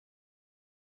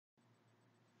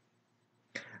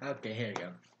Okay, here we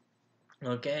go.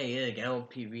 Okay, yeah,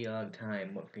 MLP vlog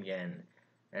time once again.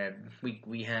 And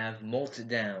we have Molt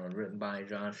Down, written by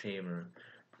Josh Haber.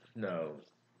 No,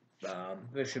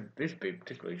 this should be a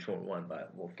particularly short one,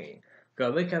 but okay.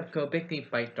 Go pick the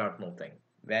fight start molting.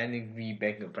 Then we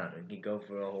back up front. You go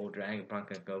for a whole dragon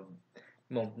pocket, go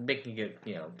making it,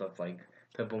 stuff like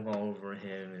people all over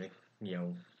him,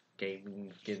 and,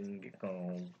 getting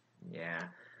going, yeah.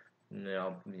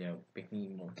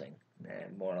 Picking molting.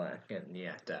 More or less,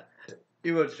 yeah, that.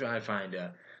 You will try to find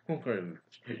a hooker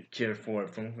cheer for it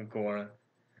from Kokora,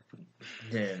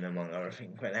 and among other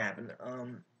things that happened.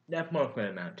 That's more quite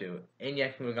amount to it. And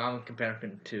yet, we're going in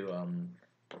comparison to,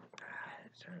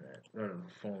 trying to remember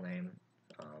the full name,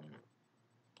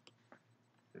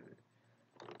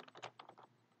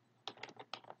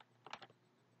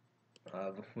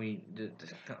 if we,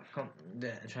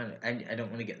 trying to, I don't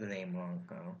want to get the name wrong,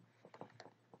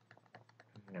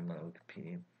 I'm on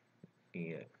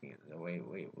Wikipedia. Wait,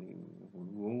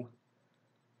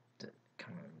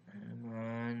 come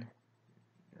on,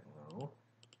 no,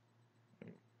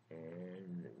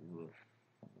 and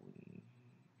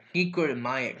Secret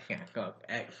Maya X. If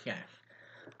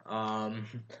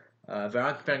they're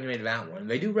not comparing to that one,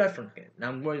 they do reference it. Now,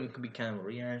 I'm worried it could be kind of a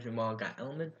rehash of all got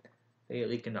elements.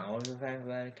 They can acknowledge the fact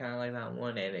that it's kind of like that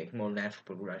one, and it's more natural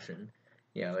progression.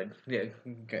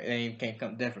 It can't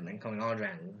come different than coming all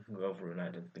dragon go through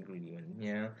not just the greedy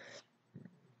one,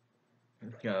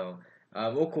 So,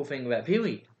 one cool thing about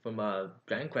Pee-wee from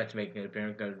Dragon Quest making an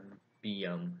appearance could be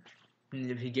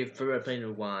if he gave further play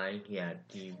to why he had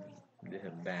to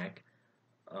him back.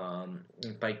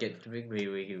 If I get to Big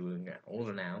Pee-wee, he was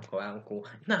older now, so that was cool.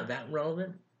 It's not that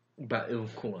relevant, but it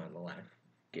was cool nonetheless.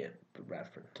 Get the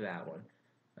reference to that one.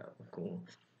 That was cool.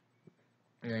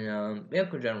 And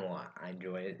in general, I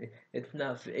enjoy it. It's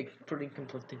pretty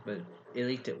simplistic, but at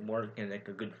least it worked and like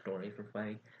a good story for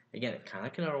playing. Again, it's kind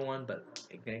of like another one, but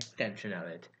it's an extension of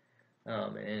it.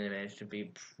 And it managed to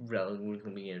be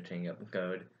relatively entertaining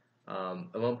episode.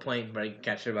 At one point, Ray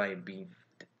catches her by a beat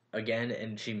again,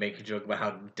 and she makes a joke about how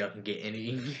it doesn't get any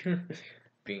easier.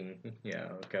 Being,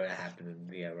 okay, that happened in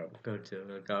the episode too.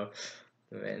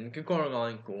 And Kokoro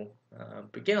going cool.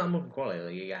 But get on with Kokoro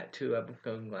lately. You got two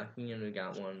episodes left, and we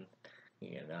got one.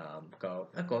 And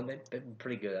that's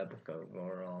pretty good episode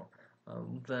overall.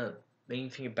 The main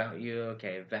thing about you,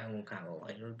 okay, that one kind of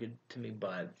lighter good to me,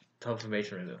 but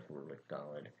transformation is really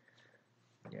solid.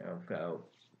 So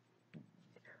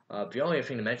the only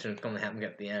thing to mention is going to happen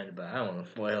at the end, but I don't want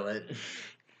to spoil it.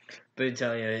 But I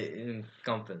tell you,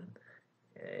 something.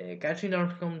 Actually,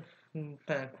 not some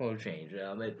kind of change.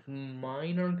 It's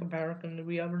minor in comparison to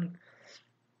the other,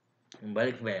 but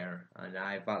it's there, and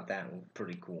I thought that was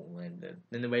pretty cool. And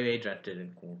the way they addressed it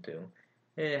is cool too.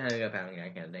 And having up having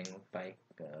that kind of thing with like.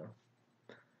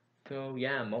 So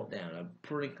yeah, Moltdown, a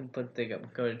pretty complete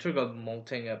episode. It took a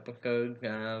molting episode,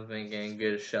 kind of thinking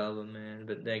get a shovel, man.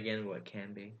 But then again, what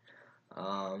can be.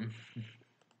 Um,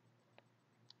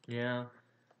 yeah.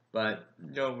 But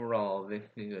overall, this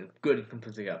is a good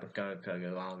complete episode because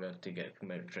it allowed us to get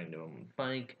committed trained to a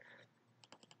bike.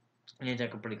 And it's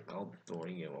like a pretty cool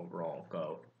story overall.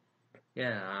 So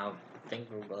yeah, I think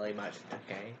we're really much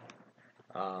okay.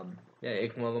 Yeah,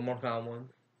 it's one of the more common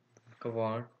ones, so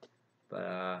far.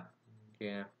 But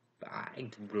yeah. But I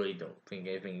really don't think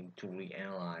anything truly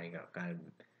analyzing kind of,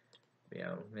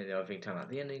 I think talking about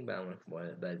the ending, but I don't want to spoil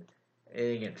it. But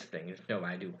it's interesting. It's no,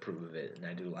 I do approve of it, and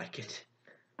I do like it.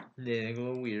 Yeah, it's a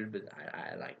little weird, but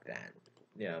I like that.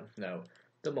 Yeah, no,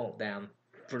 the Molt Down,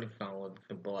 pretty solid,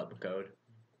 simple episode.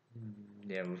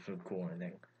 Yeah, it was so cool, I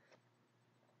think.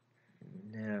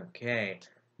 Okay,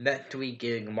 next week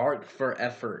is Mark for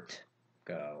Effort.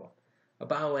 Go.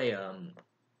 By the way,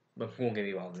 before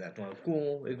getting all of that one,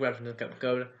 cool, it's reference to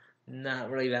code.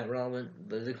 Not really that relevant,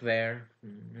 but it's there. So,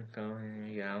 there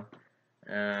you go.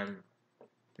 Um,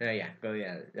 yeah,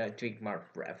 next week,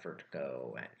 Mark for Effort.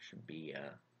 Go. That should be,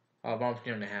 almost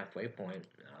near the halfway point.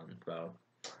 So,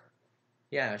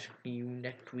 yeah, I should see you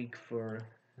next week for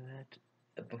that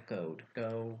episode.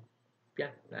 So, yeah,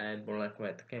 and more or less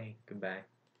what. Okay, goodbye.